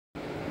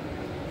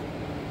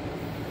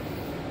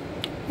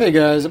Hey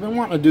guys, I've been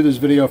wanting to do this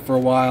video for a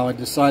while. I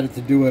decided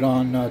to do it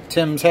on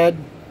Tim's head.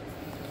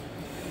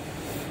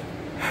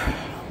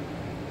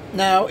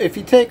 Now, if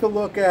you take a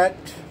look at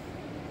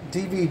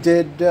DV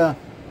did an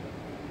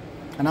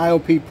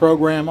IOP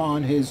program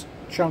on his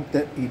chunk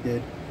that he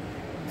did,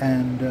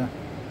 and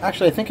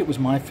actually I think it was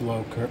my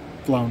flow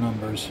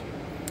numbers.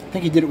 I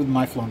think he did it with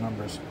my flow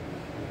numbers,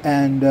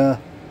 and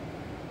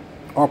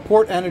our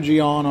port energy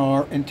on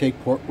our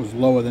intake port was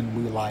lower than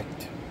we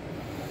liked.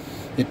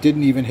 It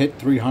didn't even hit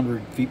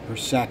 300 feet per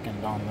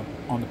second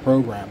on the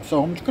program.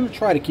 So I'm just going to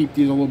try to keep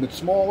these a little bit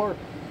smaller,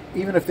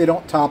 even if they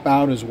don't top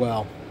out as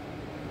well.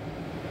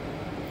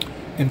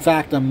 In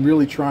fact, I'm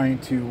really trying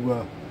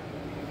to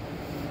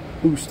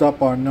boost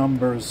up our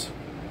numbers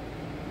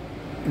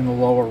in the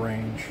lower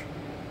range.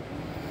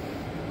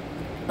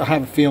 I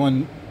have a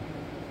feeling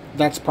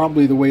that's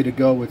probably the way to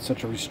go with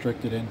such a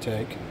restricted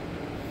intake.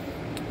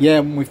 Yeah,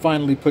 when we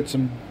finally put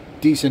some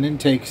decent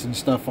intakes and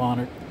stuff on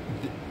it,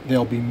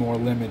 they'll be more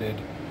limited,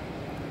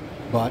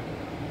 but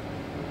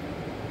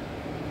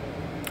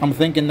I'm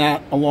thinking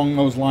that along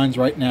those lines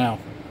right now.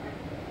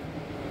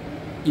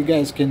 You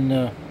guys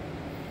can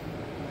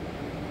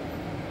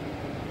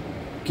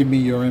give me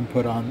your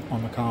input on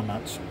the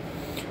comments.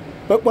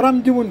 But what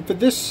I'm doing for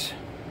this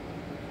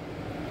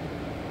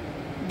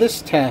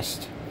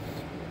test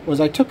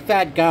was I took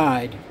that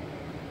guide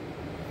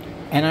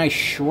and I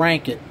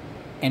shrank it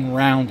and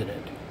rounded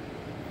it.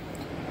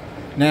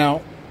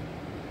 Now,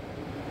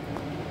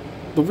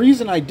 the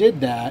reason I did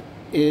that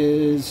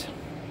is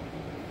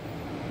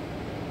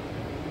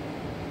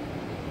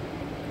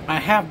I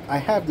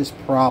have this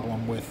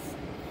problem with,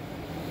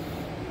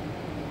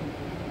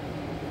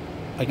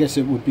 I guess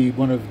it would be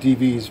one of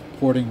DV's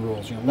porting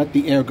rules, you know, let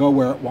the air go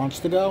where it wants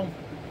to go.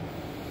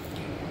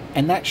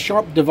 And that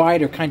sharp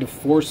divider kind of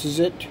forces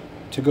it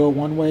to go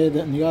one way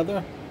than the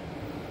other.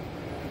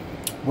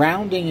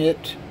 Rounding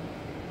it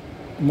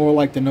more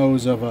like the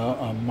nose of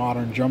a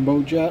modern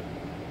jumbo jet.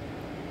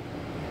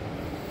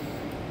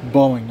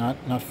 Boeing,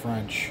 not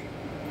French.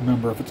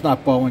 Remember, if it's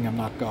not Boeing, I'm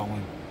not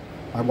going.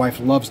 My wife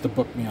loves to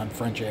book me on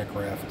French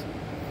aircraft.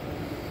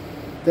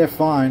 They're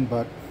fine,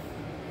 but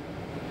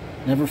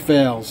never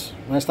fails.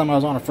 Last time I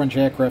was on a French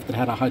aircraft that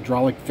had a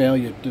hydraulic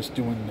failure just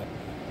doing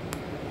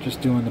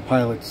the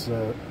pilot's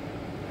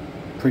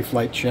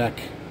pre-flight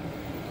check.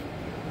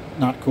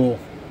 Not cool.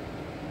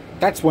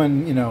 That's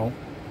when, you know,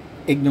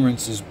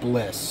 ignorance is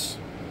bliss.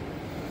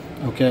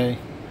 Okay?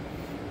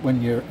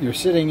 When you're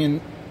sitting in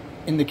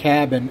the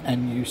cabin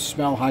and you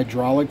smell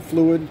hydraulic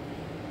fluid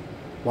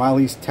while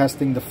he's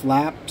testing the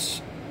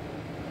flaps,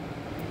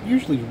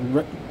 usually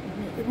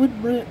it would,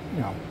 you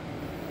know,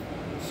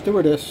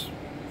 stewardess,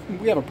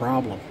 we have a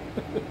problem.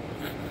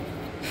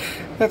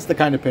 That's the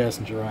kind of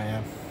passenger I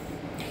am.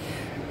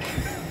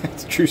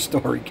 It's a true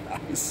story,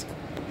 guys.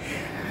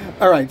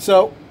 Alright,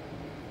 so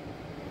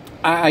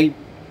I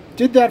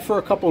did that for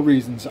a couple of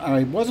reasons.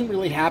 I wasn't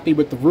really happy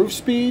with the roof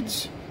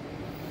speeds,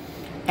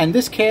 and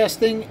this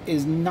casting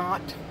is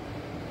not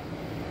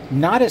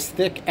as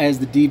thick as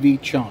the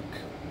DV chunk.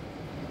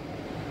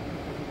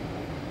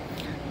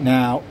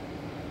 Now,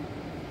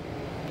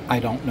 I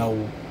don't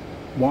know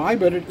why,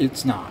 but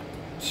it's not.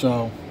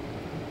 So,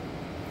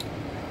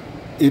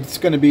 it's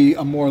going to be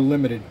a more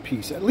limited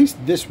piece. At least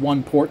this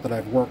one port that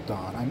I've worked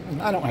on.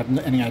 I don't have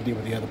any idea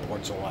what the other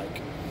ports are like.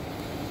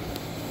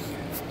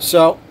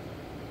 So,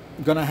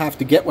 I'm going to have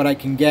to get what I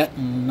can get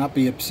and not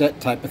be upset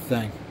type of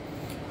thing.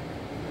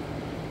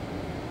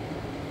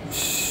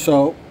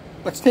 So,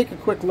 let's take a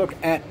quick look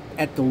at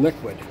the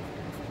liquid.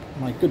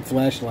 My good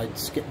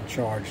flashlight's getting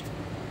charged.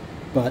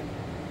 But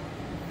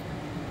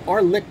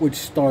our liquid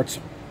starts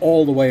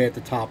all the way at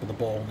the top of the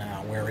bowl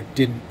now, where it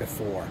didn't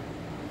before.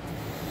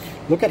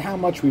 Look at how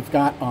much we've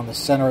got on the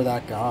center of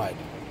that guide.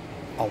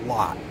 A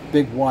lot.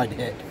 Big wide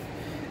hit.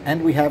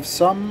 And we have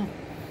some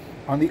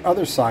on the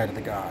other side of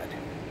the guide.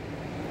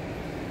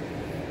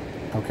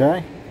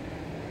 Okay?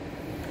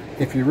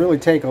 If you really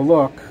take a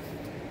look,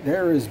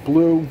 there is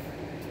blue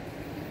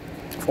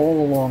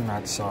all along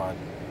that side.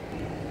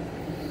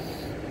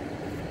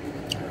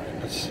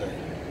 Alright, let's see.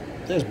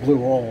 There's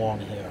blue all along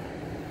here.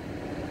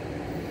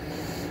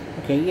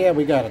 Okay, yeah,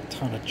 we got a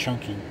ton of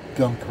chunky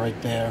gunk right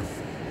there.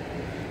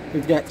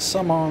 We've got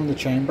some on the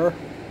chamber.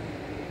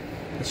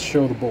 Let's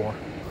show the bore.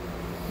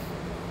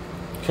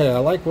 Okay, I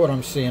like what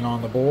I'm seeing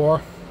on the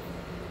bore.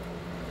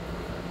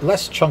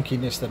 Less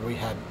chunkiness than we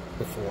had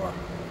before.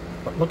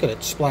 But look at it,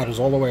 splatters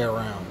all the way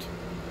around.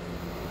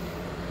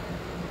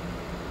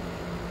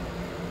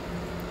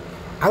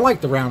 I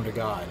like the rounder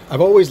guide. I've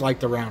always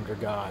liked the rounder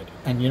guide.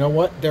 And you know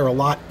what? They're a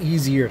lot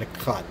easier to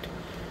cut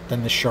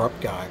than the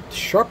sharp guide. The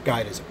sharp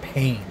guide is a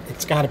pain.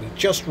 It's got to be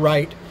just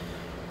right.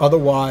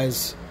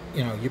 Otherwise,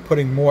 you know, you're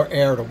putting more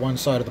air to one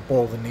side of the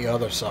bowl than the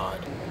other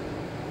side.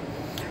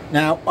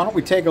 Now, why don't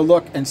we take a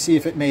look and see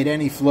if it made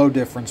any flow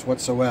difference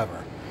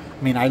whatsoever.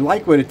 I mean, I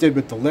like what it did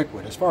with the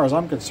liquid. As far as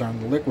I'm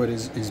concerned, the liquid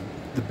is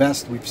the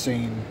best we've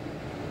seen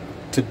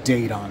to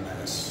date on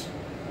this,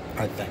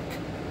 I think.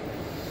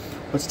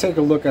 Let's take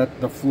a look at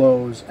the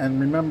flows, and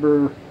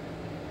remember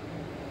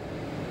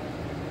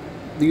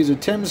These are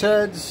Tim's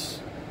heads,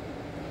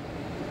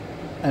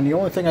 and the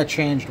only thing I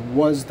changed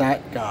was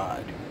that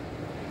guide.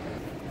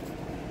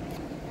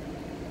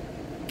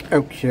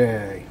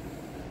 Okay,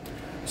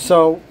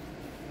 so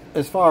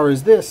as far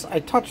as this, I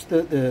touched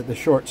the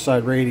short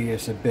side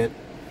radius a bit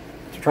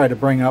to try to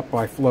bring up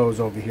my flows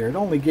over here. It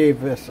only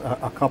gave us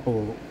a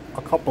couple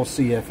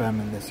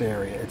CFM in this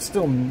area. It's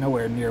still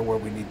nowhere near where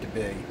we need to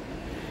be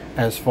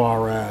as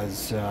far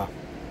as our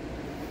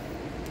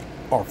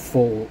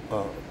full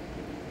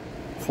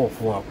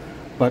flow.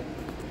 But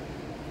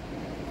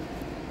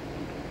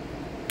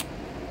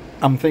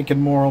I'm thinking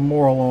more and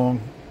more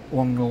along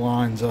the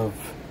lines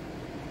of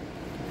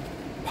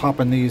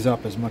popping these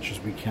up as much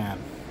as we can.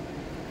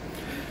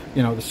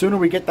 You know, the sooner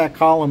we get that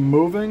column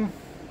moving,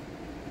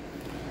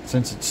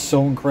 since it's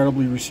so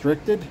incredibly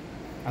restricted,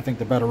 I think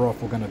the better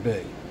off we're going to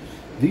be.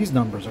 These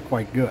numbers are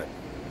quite good.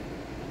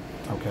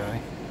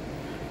 Okay.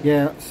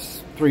 Yeah,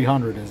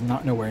 300 is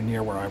not nowhere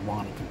near where I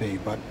want it to be,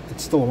 but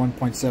it's still a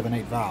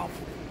 1.78 valve.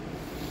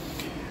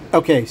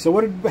 Okay, so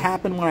what did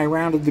happen when I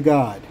rounded the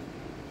guide?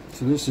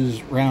 So this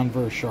is round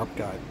versus sharp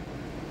guide.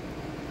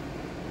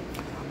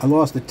 I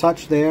lost a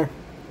touch there.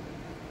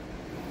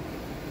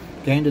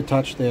 Gained a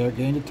touch there,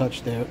 gained a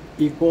touch there,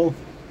 equal,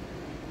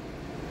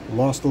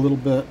 lost a little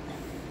bit,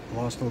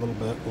 lost a little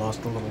bit,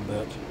 lost a little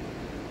bit,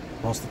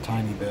 lost a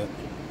tiny bit,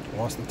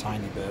 lost a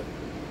tiny bit,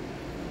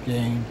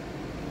 gained,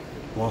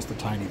 lost a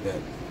tiny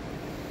bit.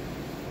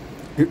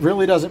 It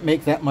really doesn't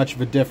make that much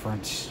of a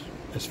difference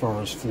as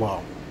far as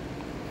flow.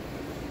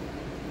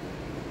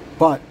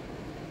 But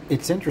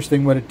it's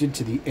interesting what it did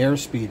to the air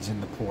speeds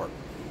in the port.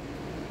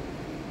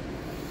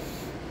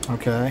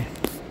 Okay.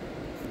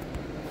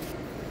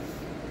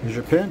 Here's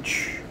your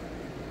pinch.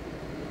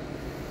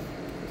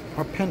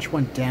 Our pinch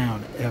went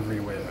down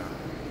everywhere.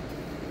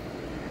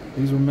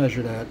 These were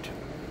measured at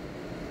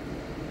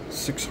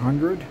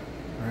 600,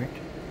 right?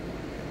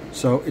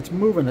 So it's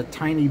moving a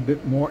tiny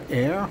bit more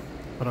air,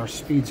 but our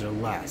speeds are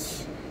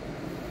less.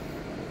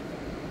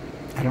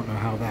 I don't know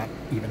how that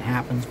even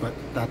happens, but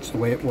that's the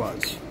way it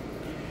was.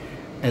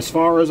 As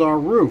far as our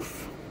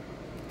roof,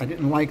 I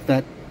didn't like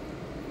that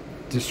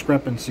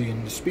discrepancy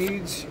in the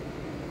speeds.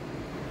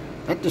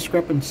 That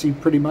discrepancy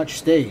pretty much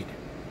stayed,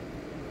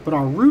 but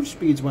our roof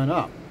speeds went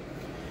up.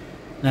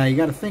 Now you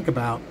got to think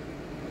about,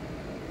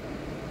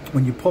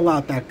 when you pull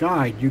out that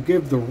guide, you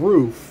give the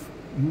roof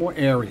more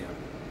area.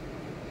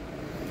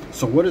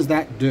 So what does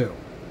that do?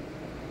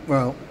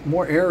 Well,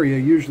 more area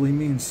usually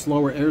means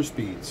slower air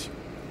speeds.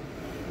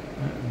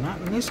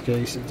 Not in this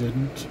case, it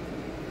didn't.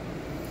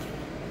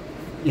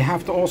 You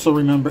have to also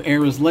remember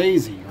air is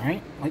lazy,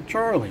 right? Like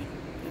Charlie.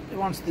 It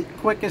wants the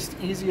quickest,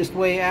 easiest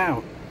way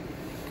out.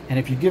 And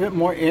if you give it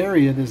more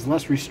area, there's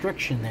less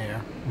restriction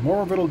there.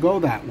 More of it will go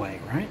that way,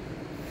 right?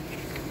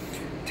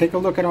 Take a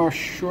look at our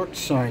short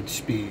side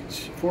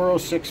speeds.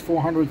 406,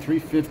 400,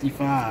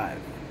 355.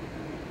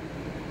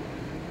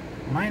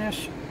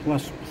 Minus,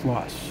 plus,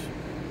 plus.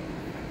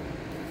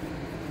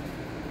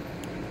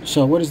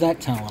 So what is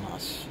that telling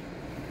us?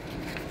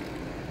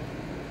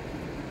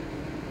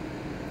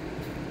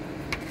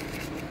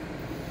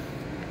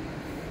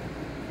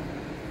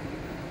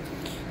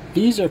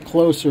 These are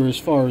closer as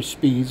far as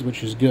speeds,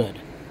 which is good.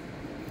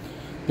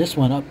 This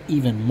went up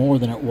even more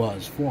than it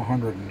was.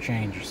 400 and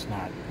change is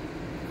not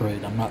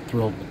great. I'm not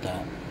thrilled with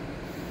that.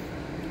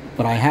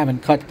 But I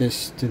haven't cut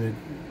this to the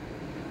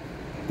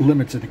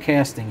limits of the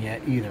casting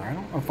yet either. I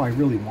don't know if I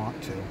really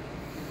want to.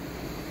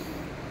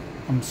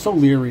 I'm so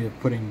leery of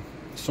putting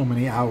so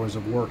many hours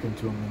of work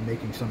into them and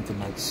making something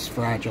that's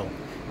fragile.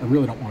 I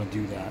really don't want to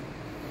do that.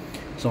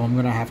 So I'm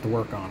going to have to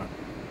work on it.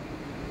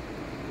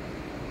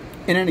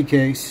 In any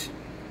case,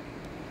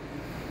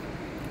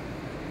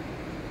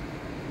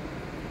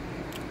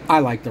 I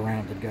like the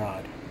rounded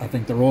guide. I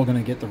think they're all going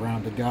to get the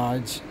rounded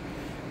guides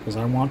because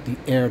I want the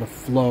air to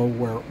flow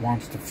where it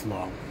wants to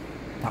flow,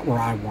 not where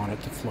I want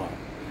it to flow.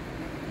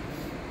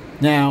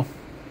 Now,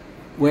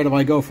 where do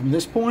I go from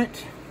this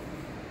point?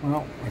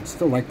 Well, I'd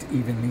still like to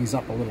even these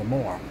up a little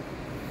more.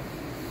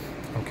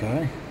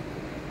 Okay.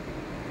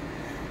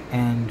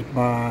 And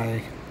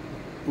by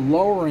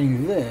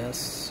lowering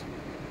this,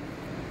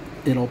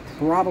 it'll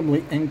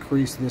probably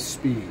increase this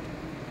speed.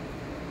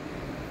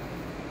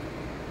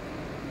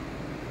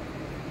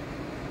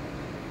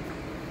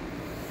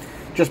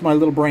 Just my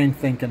little brain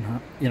thinking, huh?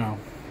 You know.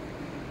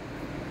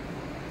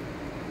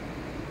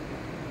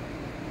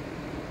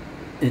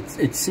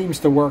 It seems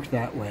to work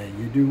that way.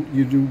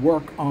 You do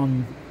work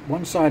on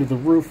one side of the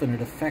roof and it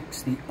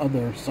affects the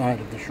other side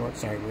of the short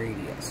side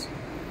radius.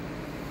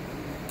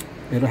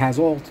 It has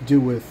all to do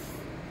with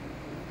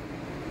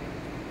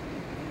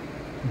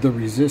the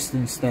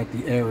resistance that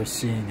the air is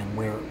seeing and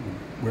where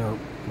it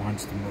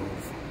wants to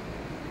move.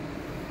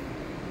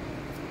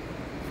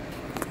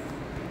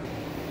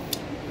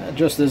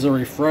 Just as a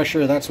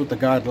refresher, that's what the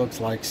guide looks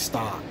like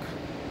stock.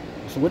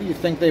 So what do you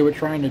think they were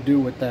trying to do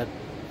with that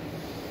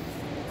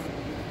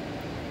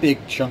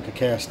big chunk of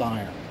cast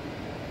iron?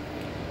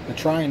 They're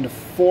trying to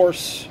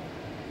force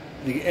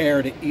the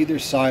air to either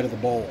side of the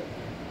bowl,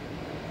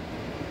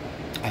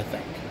 I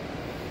think.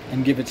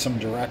 and give it some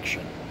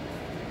direction.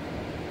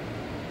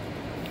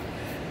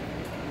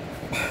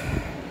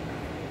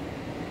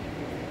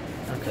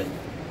 Okay.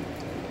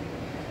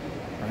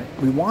 All right.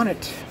 We want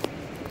it.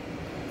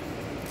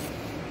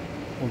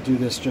 We'll do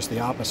this just the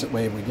opposite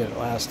way we did it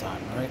last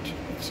time, right?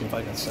 Let's see if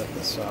I can set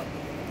this up.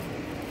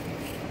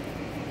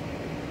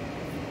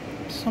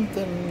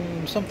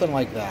 Something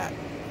like that.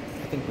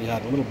 I think we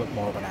had a little bit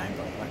more of an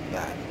angle like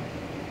that.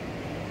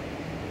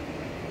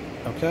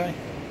 Okay?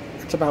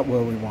 That's about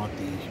where we want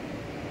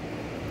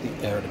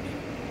the air to be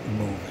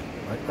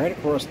moving. Right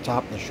across the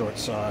top of the short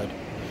side.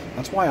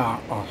 That's why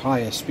our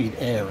highest speed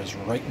air is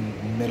right in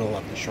the middle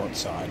of the short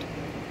side.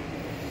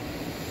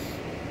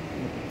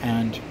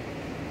 And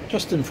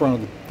just in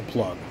front of the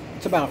plug.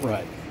 It's about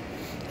right.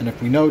 And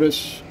if we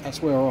notice,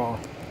 that's right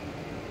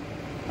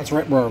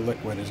where our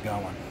liquid is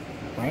going.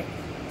 Right?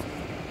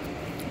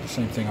 The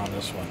same thing on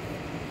this one.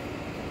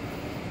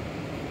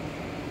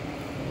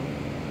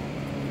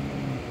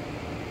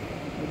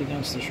 Right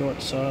against the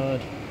short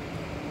side.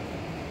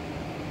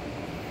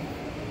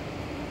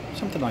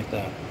 Something like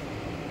that.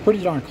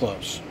 Pretty darn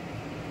close.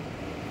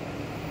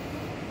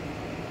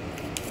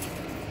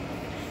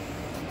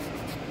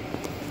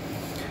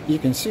 You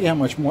can see how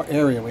much more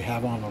area we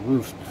have on the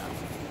roof now.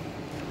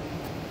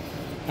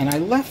 And I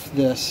left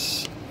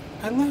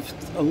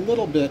a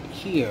little bit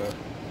here,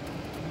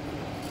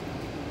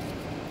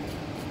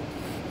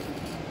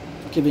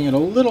 giving it a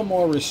little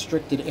more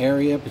restricted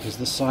area because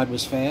this side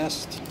was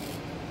fast.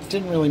 It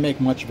didn't really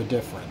make much of a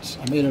difference.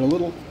 I made it a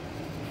little,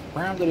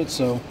 rounded it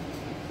so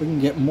we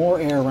can get more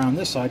air around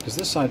this side because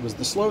this side was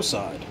the slow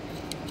side.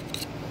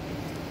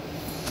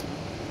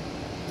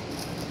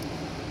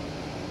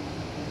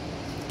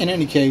 In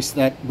any case,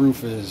 that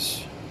roof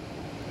is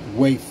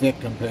way thick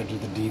compared to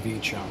the DV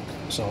chunk,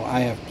 so I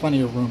have plenty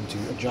of room to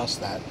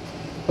adjust that.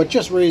 But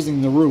just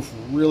raising the roof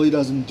really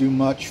doesn't do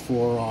much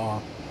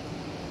for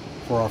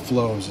our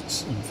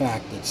flows. In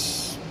fact,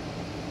 it's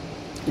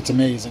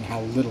amazing how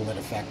little it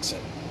affects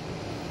it.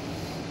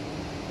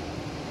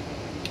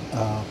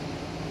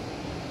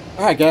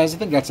 Alright guys, I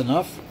think that's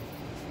enough.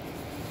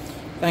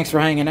 Thanks for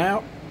hanging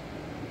out.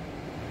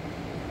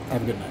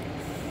 Have a good night.